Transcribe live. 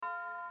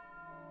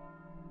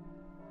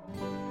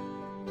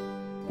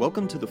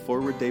Welcome to the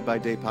Forward Day by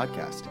Day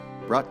podcast,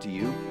 brought to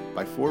you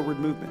by Forward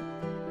Movement.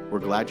 We're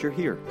glad you're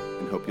here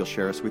and hope you'll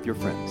share us with your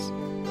friends.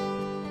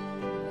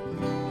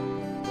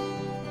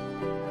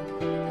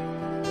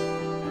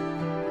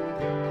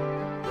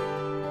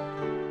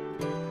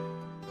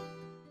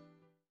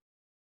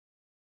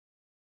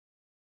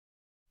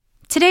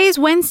 Today is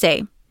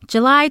Wednesday,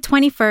 July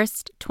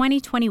 21st,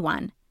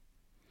 2021.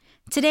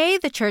 Today,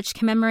 the church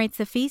commemorates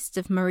the feast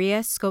of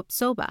Maria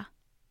Skobtsoba.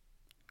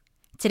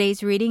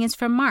 Today's reading is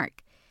from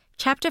Mark,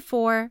 chapter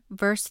 4,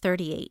 verse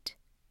 38.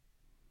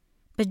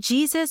 But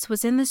Jesus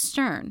was in the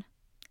stern,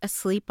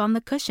 asleep on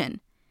the cushion,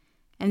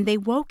 and they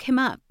woke him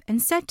up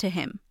and said to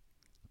him,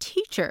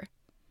 "Teacher,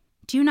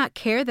 do you not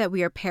care that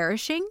we are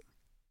perishing?"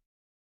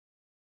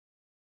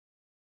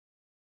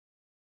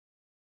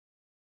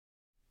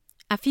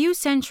 A few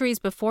centuries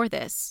before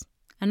this,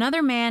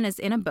 another man is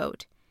in a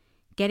boat,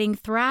 getting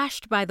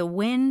thrashed by the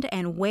wind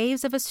and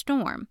waves of a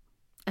storm,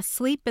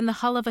 asleep in the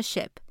hull of a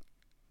ship.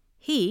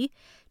 He,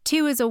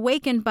 too, is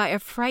awakened by a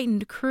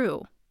frightened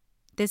crew.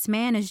 This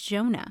man is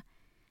Jonah,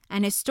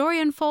 and his story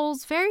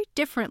unfolds very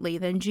differently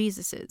than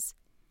Jesus's.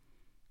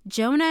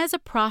 Jonah is a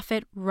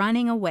prophet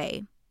running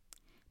away,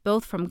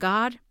 both from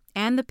God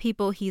and the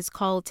people he's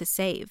called to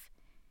save.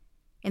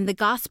 In the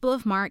Gospel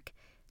of Mark,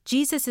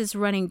 Jesus is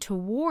running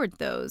toward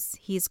those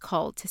he's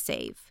called to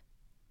save.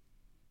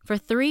 For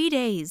 3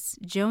 days,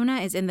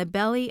 Jonah is in the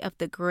belly of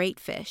the great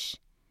fish.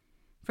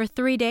 For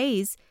 3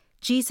 days,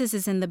 Jesus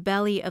is in the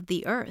belly of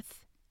the earth.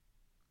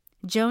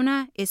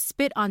 Jonah is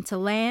spit onto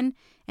land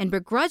and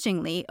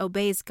begrudgingly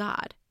obeys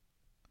God.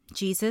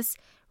 Jesus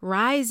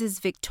rises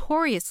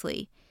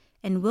victoriously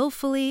and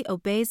willfully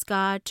obeys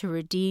God to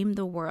redeem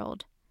the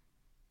world.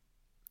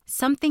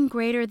 Something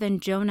greater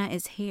than Jonah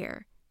is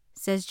here,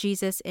 says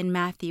Jesus in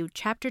Matthew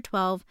chapter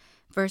 12,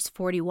 verse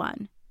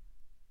 41.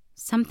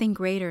 Something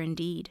greater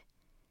indeed.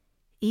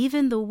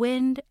 Even the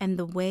wind and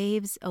the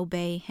waves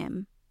obey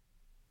him.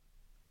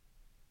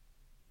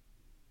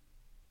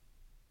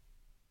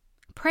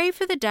 Pray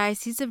for the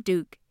Diocese of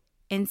Duke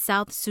in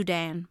South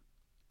Sudan.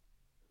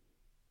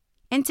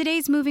 And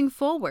today's moving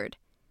forward.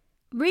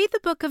 Read the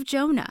book of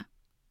Jonah.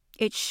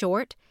 It's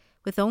short,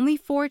 with only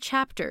 4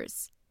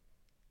 chapters.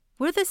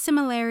 What are the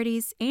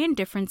similarities and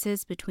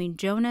differences between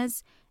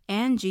Jonah's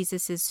and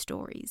Jesus'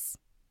 stories?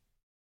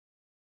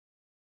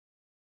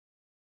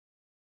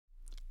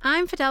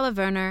 I'm Fidela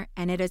Werner,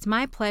 and it is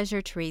my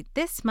pleasure to read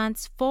this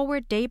month's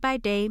Forward Day by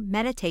Day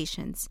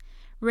Meditations,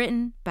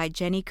 written by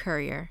Jenny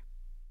Currier.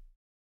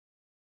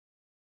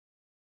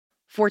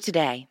 For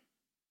today,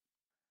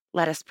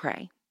 let us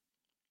pray.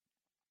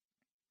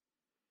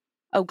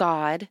 O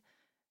God,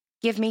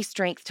 give me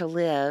strength to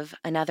live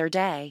another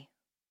day.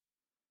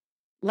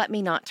 Let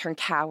me not turn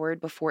coward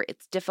before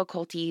its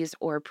difficulties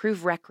or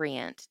prove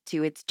recreant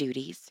to its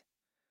duties.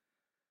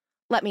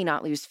 Let me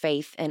not lose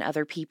faith in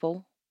other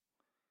people.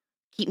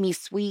 Keep me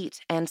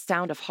sweet and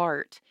sound of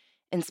heart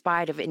in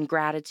spite of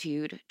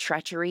ingratitude,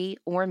 treachery,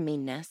 or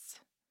meanness.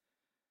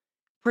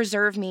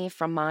 Preserve me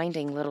from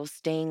minding little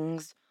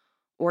stings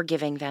or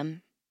giving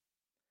them.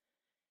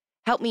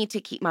 Help me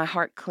to keep my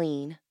heart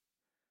clean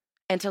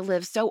and to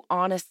live so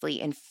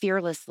honestly and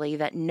fearlessly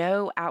that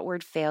no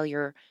outward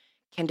failure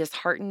can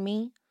dishearten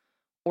me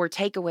or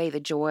take away the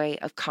joy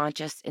of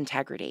conscious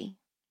integrity.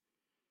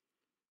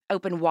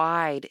 Open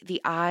wide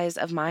the eyes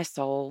of my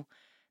soul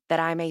that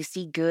I may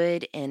see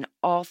good in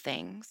all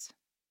things.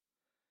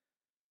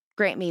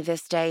 Grant me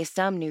this day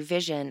some new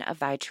vision of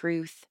thy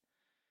truth.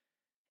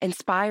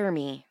 Inspire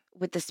me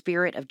with the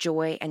spirit of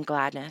joy and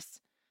gladness,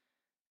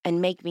 and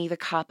make me the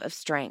cup of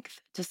strength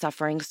to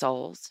suffering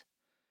souls.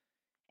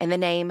 In the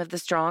name of the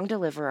strong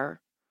deliverer,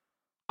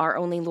 our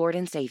only Lord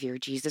and Savior,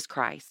 Jesus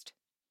Christ.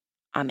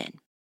 Amen.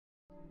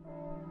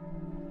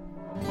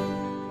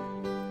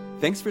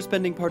 Thanks for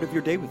spending part of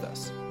your day with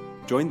us.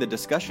 Join the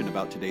discussion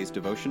about today's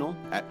devotional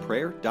at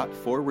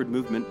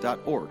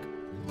prayer.forwardmovement.org,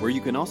 where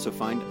you can also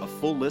find a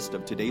full list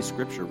of today's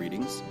scripture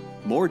readings,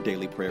 more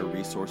daily prayer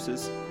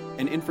resources,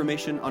 and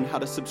information on how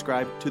to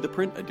subscribe to the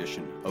print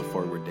edition of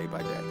Forward Day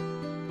by Day.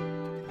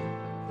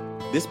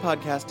 This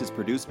podcast is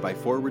produced by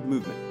Forward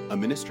Movement, a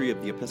ministry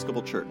of the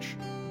Episcopal Church.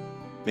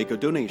 Make a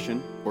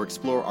donation or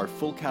explore our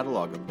full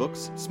catalog of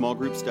books, small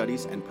group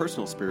studies, and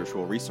personal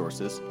spiritual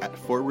resources at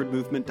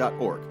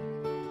forwardmovement.org.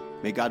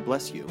 May God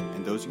bless you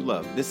and those you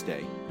love this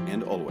day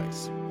and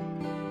always.